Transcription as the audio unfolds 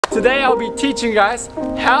today I'll be teaching you guys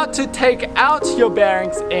how to take out your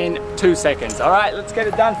bearings in 2 seconds. Alright, let's get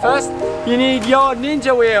it done. First, you need your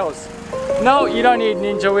Ninja wheels. No, you don't need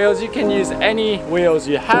Ninja wheels. You can use any wheels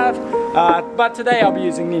you have. But today I'll be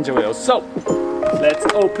using Ninja wheels. So, let's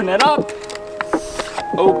open it up.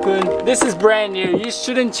 Open. This is brand new. You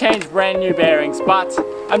shouldn't change brand new bearings, but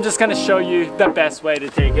I'm just gonna show you the best way to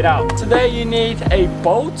take it out. Today you need a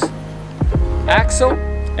bolt, axle,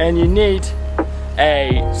 and you need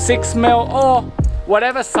a 6mm or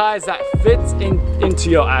whatever size that fits into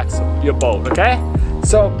your axle, your bolt, okay?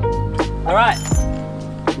 So, alright,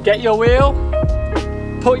 get your wheel,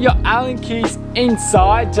 put your Allen keys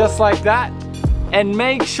inside just like that, and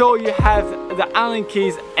make sure you have the Allen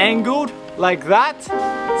keys angled like that.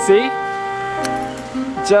 See?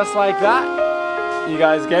 Just like that. You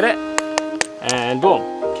guys get it? And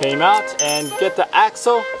boom, came out. And get the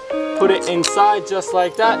axle, put it inside just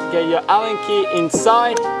like that. Get your Allen key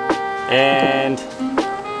inside, and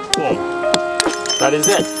boom. That is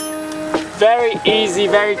it. Very easy,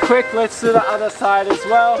 very quick. Let's do the other side as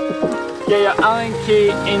well. Get your Allen key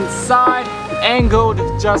inside, angled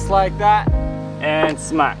just like that, and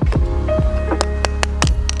smack.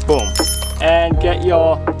 Boom. And get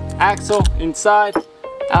your axle inside,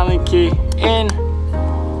 Allen key in,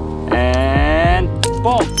 and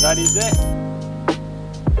boom, that is it.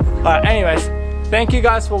 Alright, anyways, thank you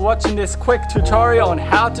guys for watching this quick tutorial on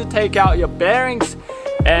how to take out your bearings.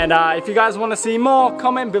 And if you guys want to see more,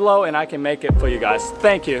 comment below and I can make it for you guys.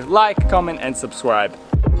 Thank you. Like, comment, and subscribe.